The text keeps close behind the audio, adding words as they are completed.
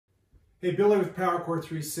Hey, Billy with PowerCore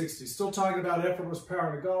 360. Still talking about effortless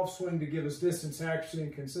power in a golf swing to give us distance, accuracy,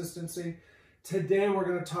 and consistency. Today we're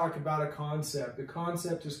going to talk about a concept. The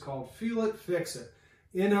concept is called feel it, fix it.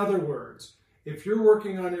 In other words, if you're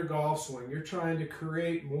working on your golf swing, you're trying to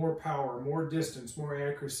create more power, more distance, more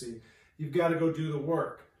accuracy, you've got to go do the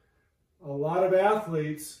work. A lot of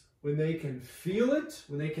athletes, when they can feel it,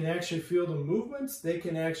 when they can actually feel the movements, they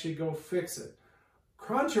can actually go fix it.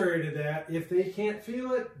 Contrary to that, if they can't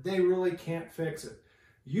feel it, they really can't fix it.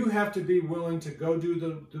 You have to be willing to go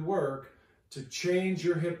do the work to change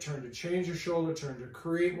your hip turn, to change your shoulder turn, to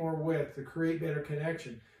create more width, to create better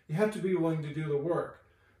connection. You have to be willing to do the work.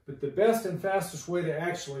 But the best and fastest way to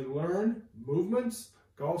actually learn movements,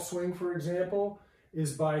 golf swing for example,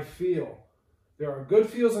 is by feel. There are good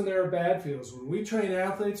feels and there are bad feels. When we train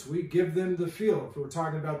athletes, we give them the feel. If we're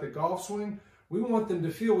talking about the golf swing, we want them to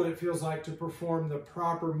feel what it feels like to perform the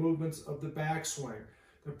proper movements of the backswing,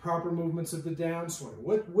 the proper movements of the downswing,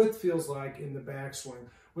 what width feels like in the backswing,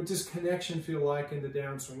 what does connection feel like in the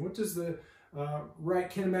downswing, what does the right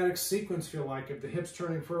kinematic sequence feel like of the hips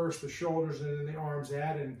turning first, the shoulders, and then the arms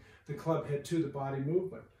adding the club head to the body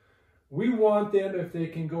movement. We want them, if they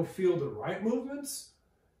can go feel the right movements,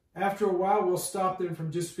 after a while, we'll stop them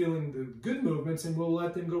from just feeling the good movements and we'll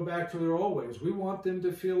let them go back to their old ways. We want them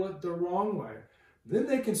to feel it the wrong way. Then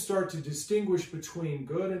they can start to distinguish between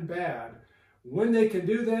good and bad. When they can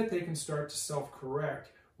do that, they can start to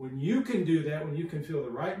self-correct. When you can do that, when you can feel the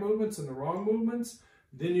right movements and the wrong movements,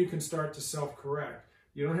 then you can start to self-correct.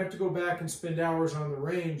 You don't have to go back and spend hours on the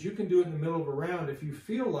range. You can do it in the middle of a round. If you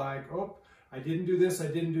feel like, oh, I didn't do this, I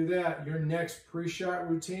didn't do that, your next pre-shot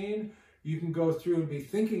routine, you can go through and be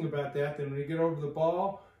thinking about that. Then when you get over the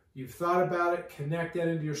ball, you've thought about it, connect that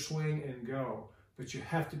into your swing and go. But you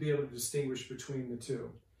have to be able to distinguish between the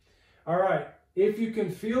two. All right, if you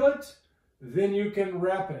can feel it, then you can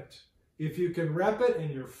rep it. If you can rep it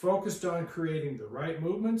and you're focused on creating the right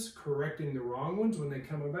movements, correcting the wrong ones when they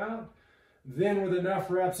come about, then with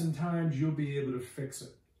enough reps and times, you'll be able to fix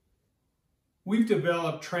it. We've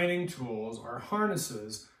developed training tools, or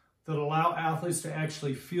harnesses, that allow athletes to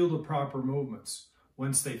actually feel the proper movements.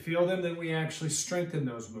 Once they feel them, then we actually strengthen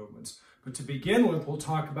those movements. But to begin with, we'll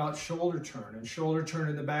talk about shoulder turn and shoulder turn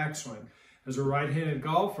in the backswing. As a right-handed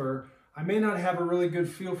golfer, I may not have a really good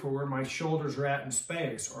feel for where my shoulders are at in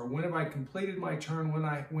space, or when have I completed my turn,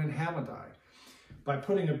 when haven't I? By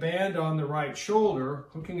putting a band on the right shoulder,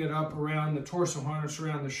 hooking it up around the torso harness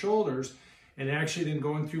around the shoulders, and actually then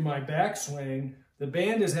going through my backswing, the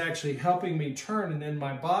band is actually helping me turn, and then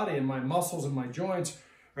my body and my muscles and my joints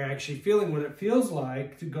are actually feeling what it feels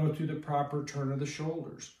like to go through the proper turn of the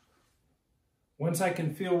shoulders. Once I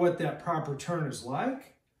can feel what that proper turn is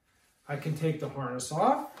like, I can take the harness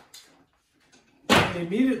off and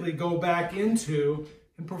immediately go back into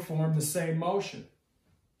and perform the same motion.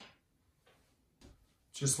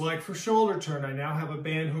 Just like for shoulder turn, I now have a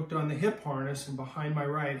band hooked on the hip harness and behind my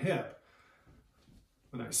right hip.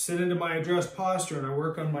 When I sit into my addressed posture and I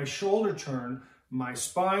work on my shoulder turn, my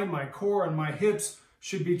spine, my core, and my hips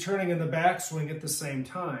should be turning in the backswing at the same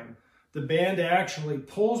time. The band actually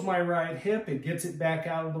pulls my right hip, it gets it back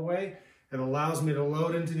out of the way, it allows me to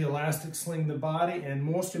load into the elastic sling the body, and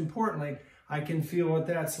most importantly, I can feel what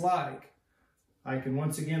that's like.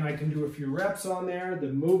 Once again, I can do a few reps on there.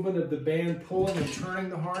 The movement of the band pulling and turning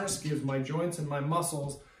the harness gives my joints and my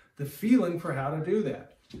muscles the feeling for how to do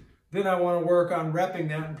that. Then I want to work on repping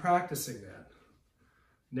that and practicing that.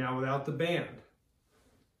 Now without the band.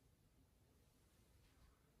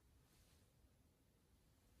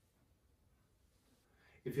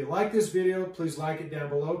 If you like this video, please like it down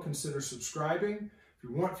below. Consider subscribing. If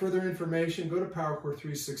you want further information, go to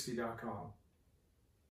PowerCore360.com.